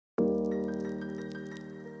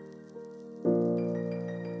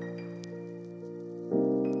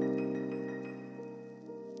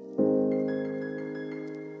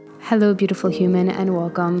Hello, beautiful human, and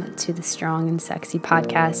welcome to the Strong and Sexy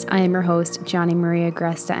podcast. I am your host, Johnny Maria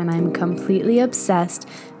Gresta, and I'm completely obsessed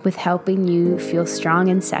with helping you feel strong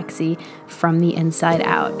and sexy from the inside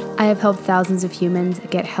out. I have helped thousands of humans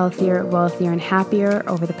get healthier, wealthier, and happier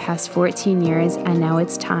over the past 14 years, and now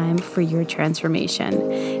it's time for your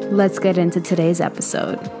transformation. Let's get into today's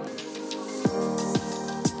episode.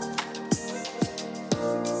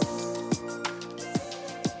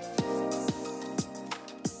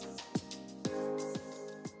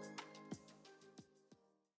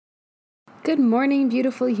 Good morning,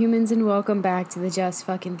 beautiful humans, and welcome back to the Just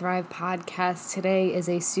Fucking Thrive podcast. Today is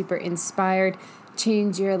a super inspired,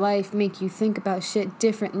 change your life, make you think about shit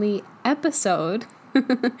differently episode,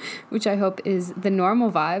 which I hope is the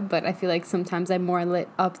normal vibe, but I feel like sometimes I'm more lit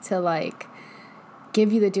up to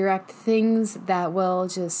give you the direct things that will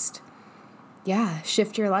just,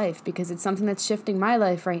 shift your life, because it's something that's shifting my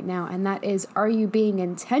life right now, and that is, are you being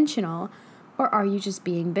intentional or are you just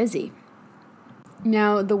being busy?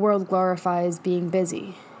 Now, the world glorifies being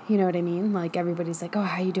busy. You know what I mean? Like, everybody's like, oh,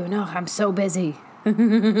 how you doing? Oh, I'm so busy.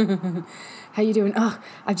 How you doing? Oh,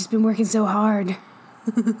 I've just been working so hard.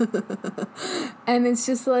 And it's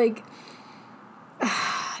just like,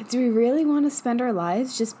 do we really want to spend our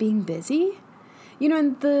lives just being busy? You know,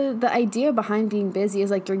 and the idea behind being busy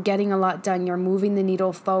is like you're getting a lot done. You're moving the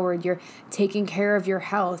needle forward. You're taking care of your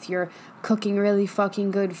health. You're cooking really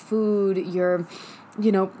fucking good food. You're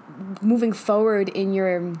moving forward in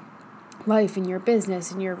your life, in your business,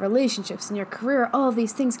 in your relationships, in your career, all of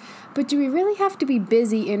these things. But do we really have to be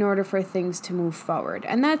busy in order for things to move forward?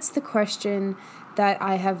 And that's the question that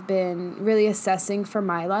I have been really assessing for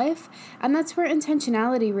my life. And that's where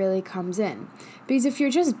intentionality really comes in. Because if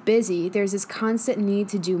you're just busy, there's this constant need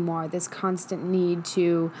to do more, this constant need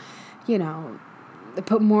to,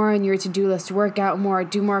 put more on your to-do list, work out more,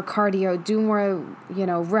 do more cardio, do more,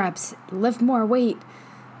 reps, lift more weight,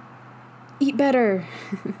 eat better,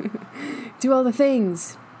 do all the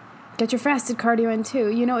things, get your fasted cardio in too.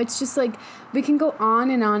 It's just like we can go on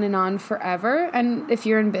and on and on forever. And if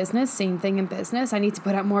you're in business, same thing in business. I need to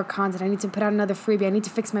put out more content. I need to put out another freebie. I need to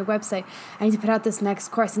fix my website. I need to put out this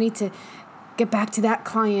next course. I need to get back to that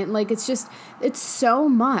client. It's so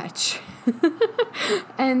much.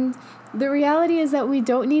 And the reality is that we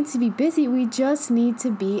don't need to be busy. We just need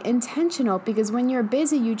to be intentional, because when you're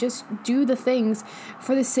busy, you just do the things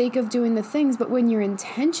for the sake of doing the things. But when you're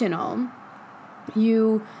intentional,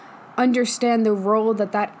 you understand the role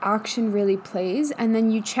that action really plays. And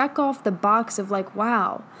then you check off the box of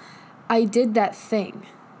wow, I did that thing.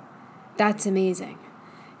 That's amazing.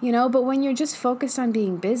 But when you're just focused on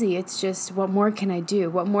being busy, it's just, what more can I do?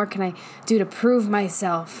 What more can I do to prove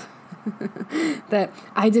myself? That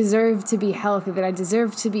I deserve to be healthy, that I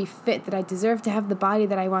deserve to be fit, that I deserve to have the body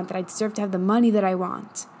that I want, that I deserve to have the money that I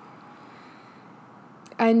want.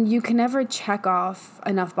 And you can never check off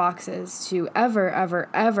enough boxes to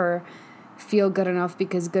ever feel good enough,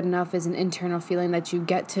 because good enough is an internal feeling that you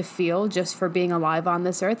get to feel just for being alive on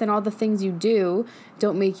this earth. And all the things you do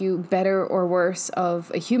don't make you better or worse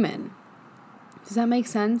of a human. Does that make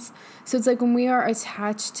sense? So it's like when we are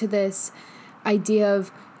attached to this idea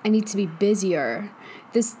of, I need to be busier,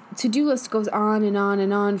 this to-do list goes on and on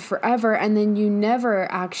and on forever, and then you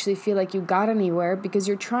never actually feel like you got anywhere, because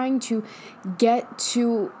you're trying to get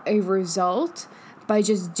to a result by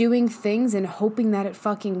just doing things and hoping that it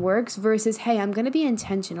fucking works, versus, hey, I'm going to be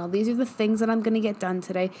intentional. These are the things that I'm going to get done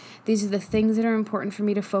today. These are the things that are important for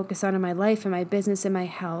me to focus on in my life, in my business, in my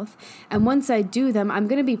health. And once I do them, I'm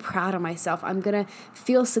going to be proud of myself. I'm going to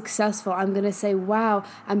feel successful. I'm going to say, wow,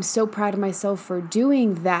 I'm so proud of myself for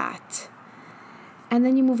doing that. And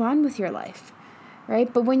then you move on with your life.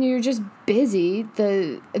 Right? But when you're just busy,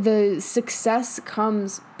 the success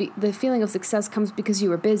comes, the feeling of success comes because you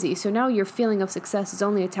were busy. So now your feeling of success is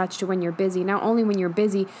only attached to when you're busy. Now only when you're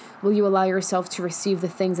busy will you allow yourself to receive the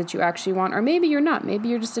things that you actually want. Or maybe you're not. Maybe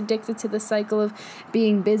you're just addicted to the cycle of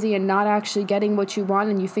being busy and not actually getting what you want,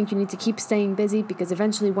 and you think you need to keep staying busy because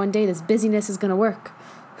eventually one day this busyness is going to work.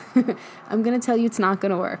 I'm going to tell you it's not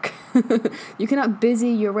going to work. You cannot busy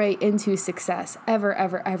your way into success ever.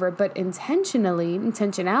 But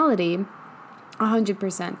intentionality,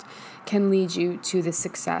 100% can lead you to the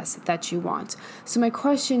success that you want. So my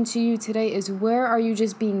question to you today is, where are you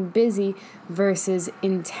just being busy versus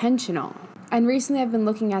intentional? And recently I've been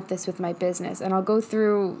looking at this with my business, and I'll go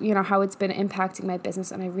through, how it's been impacting my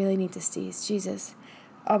business, and I really need to sneeze. Jesus.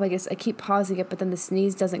 Oh my goodness, I keep pausing it, but then the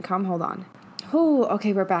sneeze doesn't come. Hold on. Oh,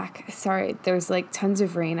 okay, we're back. Sorry, there's tons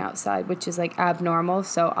of rain outside, which is abnormal.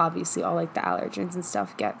 So obviously all the allergens and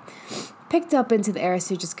stuff get picked up into the air.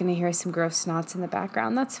 So you're just going to hear some gross snots in the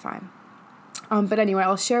background. That's fine. But anyway,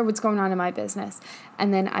 I'll share what's going on in my business,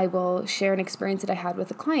 and then I will share an experience that I had with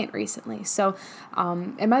a client recently. So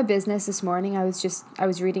in my business this morning, I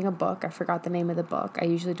was reading a book. I forgot the name of the book. I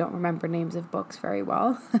usually don't remember names of books very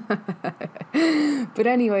well. But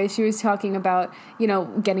anyway, she was talking about,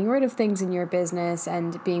 getting rid of things in your business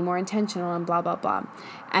and being more intentional and blah, blah, blah.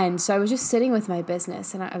 And so I was just sitting with my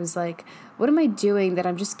business, and I was like, what am I doing that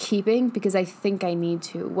I'm just keeping because I think I need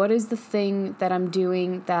to? What is the thing that I'm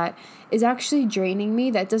doing that is actually draining me,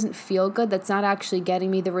 that doesn't feel good, that's not actually getting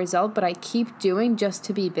me the result, but I keep doing just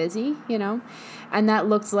to be busy, And that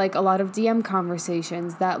looked like a lot of DM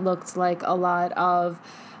conversations. That looked like a lot of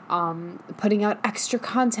putting out extra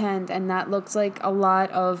content. And that looked like a lot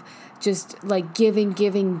of just like giving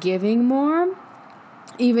more,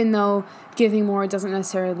 even though giving more doesn't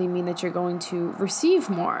necessarily mean that you're going to receive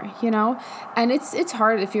more, And it's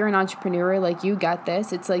hard if you're an entrepreneur, like you get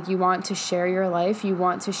this. It's like you want to share your life. You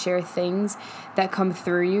want to share things that come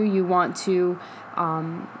through you. You want to,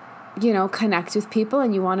 connect with people,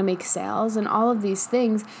 and you want to make sales and all of these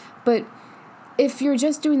things. But if you're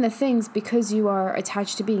just doing the things because you are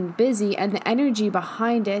attached to being busy and the energy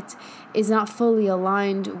behind it is not fully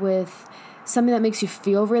aligned with something that makes you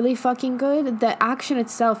feel really fucking good, the action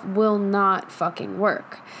itself will not fucking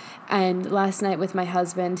work. And last night with my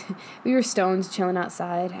husband, we were stoned chilling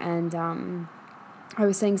outside, and I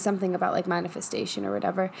was saying something about like manifestation or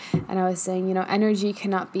whatever, and I was saying, energy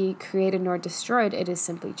cannot be created nor destroyed. It is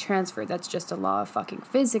simply transferred. That's just a law of fucking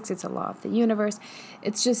physics. It's a law of the universe.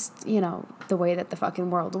 It's just, the way that the fucking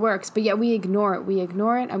world works. But yet we ignore it. We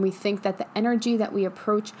ignore it, and we think that the energy that we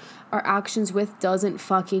approach our actions with doesn't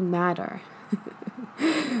fucking matter.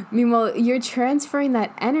 Meanwhile, you're transferring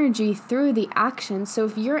that energy through the action. So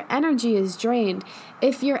if your energy is drained,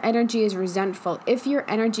 if your energy is resentful, if your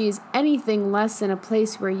energy is anything less than a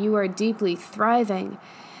place where you are deeply thriving,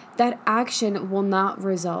 that action will not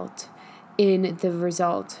result in the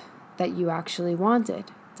result that you actually wanted.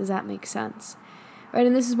 Does that make sense? Right?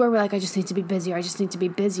 And this is where we're like, I just need to be busier. I just need to be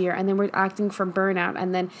busier. And then we're acting from burnout.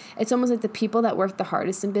 And then it's almost like the people that work the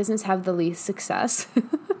hardest in business have the least success.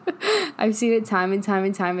 I've seen it time and time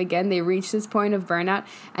and time again. They reach this point of burnout,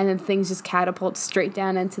 and then things just catapult straight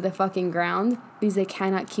down into the fucking ground because they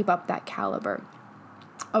cannot keep up that caliber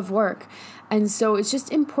of work. And so it's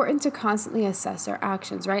just important to constantly assess our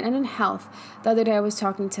actions, right? And in health, the other day I was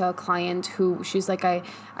talking to a client who, she's like, I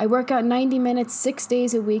work out 90 minutes, 6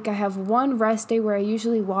 days a week. I have one rest day where I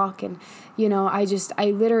usually walk, and,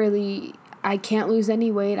 I can't lose any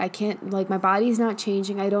weight. I can't, my body's not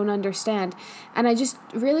changing. I don't understand. And I just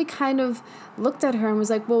really kind of looked at her and was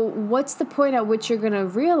like, well, what's the point at which you're going to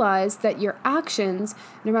realize that your actions,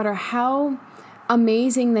 no matter how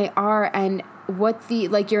amazing they are and what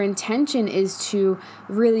your intention is to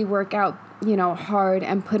really work out, hard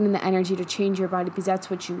and put in the energy to change your body because that's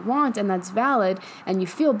what you want and that's valid and you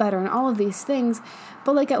feel better and all of these things.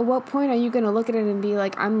 But at what point are you going to look at it and be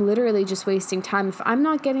like, I'm literally just wasting time. If I'm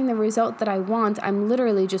not getting the result that I want, I'm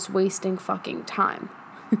literally just wasting fucking time.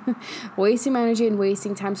 Wasting my energy and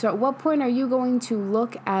wasting time. So at what point are you going to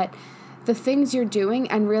look at the things you're doing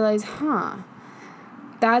and realize,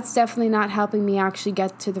 that's definitely not helping me actually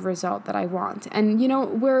get to the result that I want. And,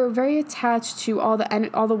 we're very attached to all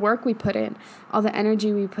the work we put in, all the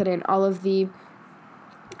energy we put in, all of the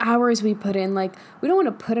hours we put in. We don't want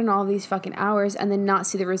to put in all these fucking hours and then not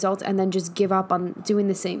see the result and then just give up on doing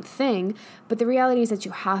the same thing. But the reality is that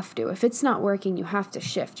you have to. If it's not working, you have to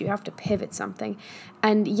shift. You have to pivot something.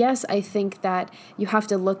 And yes, I think that you have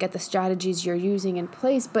to look at the strategies you're using in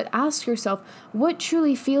place, but ask yourself, what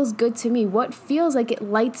truly feels good to me? What feels like it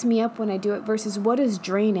lights me up when I do it versus what is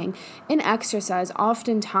draining? In exercise,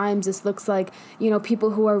 oftentimes this looks like,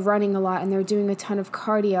 people who are running a lot and they're doing a ton of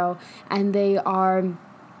cardio and they are...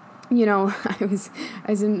 I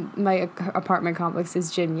was in my apartment complex's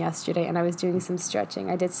gym yesterday, and I was doing some stretching.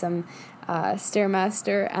 I did some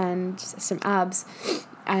Stairmaster and some abs,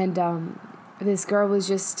 and this girl was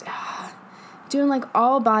just doing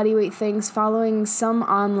all body weight things, following some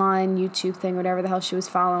online YouTube thing, whatever the hell she was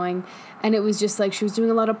following, and it was just she was doing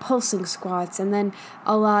a lot of pulsing squats, and then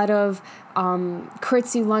a lot of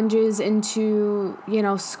curtsy lunges into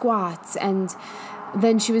squats, and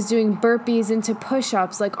then she was doing burpees into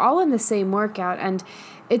push-ups, all in the same workout. And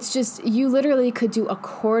it's just, you literally could do a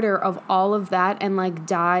quarter of all of that and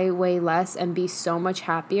die way less and be so much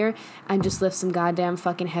happier and just lift some goddamn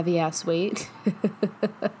fucking heavy ass weight.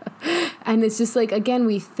 And it's just again,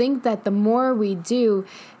 we think that the more we do,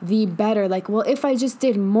 the better. Well, if I just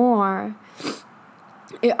did more,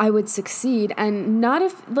 I would succeed. And not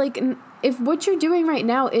if what you're doing right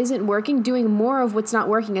now isn't working, doing more of what's not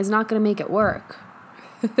working is not going to make it work.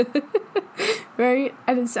 Right?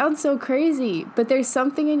 And it sounds so crazy, but there's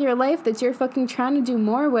something in your life that you're fucking trying to do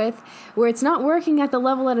more with where it's not working at the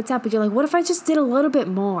level that it's at, but you're like, what if I just did a little bit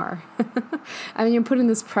more? And then you're putting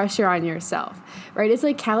this pressure on yourself, right? It's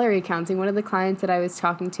like calorie counting. One of the clients that I was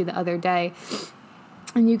talking to the other day,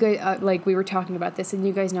 and you guys, like, we were talking about this, and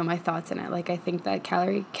you guys know my thoughts on it. Like, I think that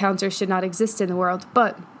calorie counters should not exist in the world,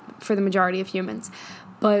 but for the majority of humans.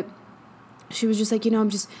 But she was just like,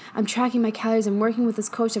 I'm tracking my calories. I'm working with this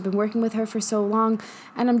coach. I've been working with her for so long.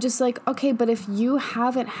 And I'm just like, okay, but if you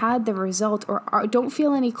haven't had the result or don't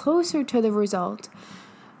feel any closer to the result,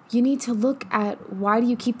 you need to look at, why do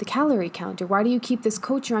you keep the calorie counter? Why do you keep this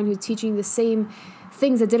coach around who's teaching the same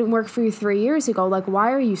things that didn't work for you 3 years ago? Like,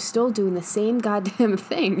 why are you still doing the same goddamn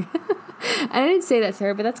thing? And I didn't say that to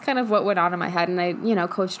her, but that's kind of what went on in my head. And I,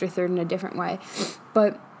 coached her through it in a different way.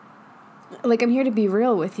 But, like, I'm here to be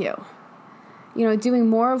real with you. Doing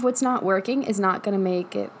more of what's not working is not going to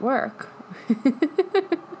make it work.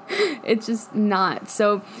 It's just not.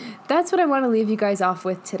 So that's what I want to leave you guys off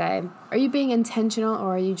with today. Are you being intentional,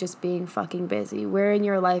 or are you just being fucking busy? Where in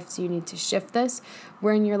your life do you need to shift this?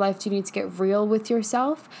 Where in your life do you need to get real with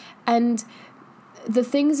yourself? And the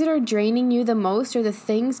things that are draining you the most are the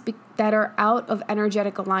things that are out of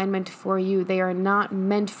energetic alignment for you. They are not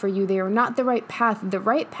meant for you. They are not the right path. The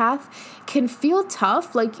right path can feel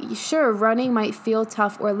tough. Like, sure, running might feel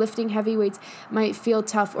tough, or lifting heavy weights might feel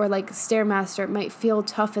tough, or like Stairmaster might feel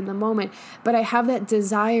tough in the moment. But I have that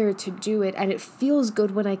desire to do it, and it feels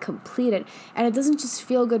good when I complete it. And it doesn't just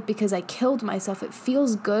feel good because I killed myself. It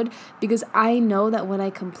feels good because I know that when I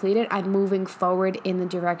complete it, I'm moving forward in the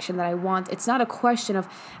direction that I want. It's not a question of,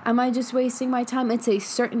 am I just wasting my time? It's a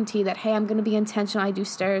certainty that, hey, I'm going to be intentional. I do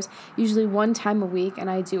stairs usually 1 time a week, and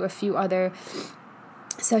I do a few other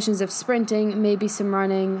sessions of sprinting, maybe some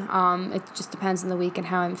running. It just depends on the week and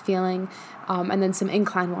how I'm feeling. And then some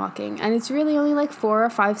incline walking. And it's really only like 4 or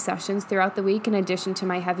 5 sessions throughout the week in addition to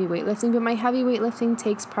my heavy weightlifting. But my heavy weightlifting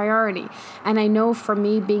takes priority. And I know for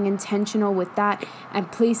me, being intentional with that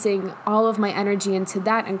and placing all of my energy into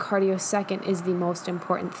that and cardio second is the most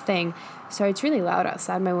important thing. So it's really loud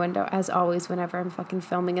outside my window, as always, whenever I'm fucking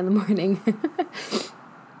filming in the morning.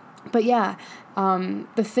 But yeah,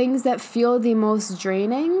 the things that feel the most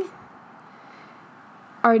draining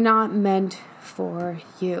are not meant for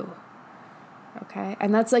you. Okay?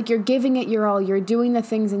 And that's like, you're giving it your all. You're doing the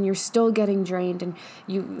things and you're still getting drained, and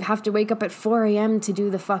you have to wake up at 4 a.m. to do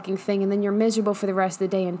the fucking thing, and then you're miserable for the rest of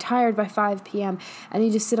the day and tired by 5 p.m. and you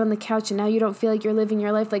just sit on the couch, and now you don't feel like you're living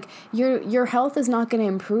your life. Like, your health is not going to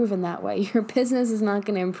improve in that way. Your business is not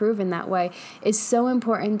going to improve in that way. It's so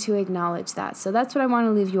important to acknowledge that. So that's what I want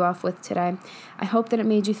to leave you off with today. I hope that it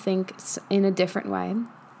made you think in a different way.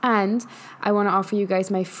 And I want to offer you guys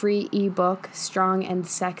my free ebook, Strong and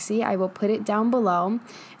Sexy. I will put it down below.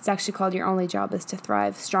 It's actually called Your Only Job is to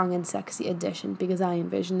Thrive, Strong and Sexy Edition, because I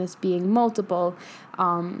envision this being multiple,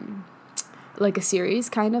 like a series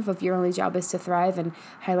kind of Your Only Job is to Thrive, and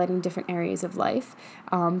highlighting different areas of life.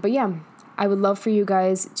 But yeah, I would love for you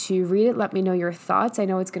guys to read it. Let me know your thoughts. I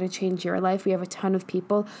know it's going to change your life. We have a ton of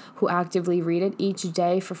people who actively read it each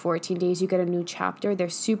day. For 14 days, you get a new chapter. They're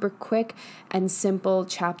super quick and simple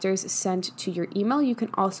chapters sent to your email. You can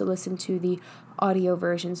also listen to the audio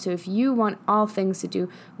version. So if you want all things to do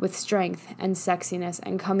with strength and sexiness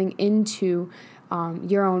and coming into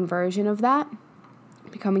your own version of that,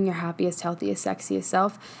 becoming your happiest, healthiest, sexiest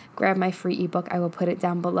self, grab my free ebook. I will put it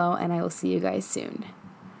down below, and I will see you guys soon.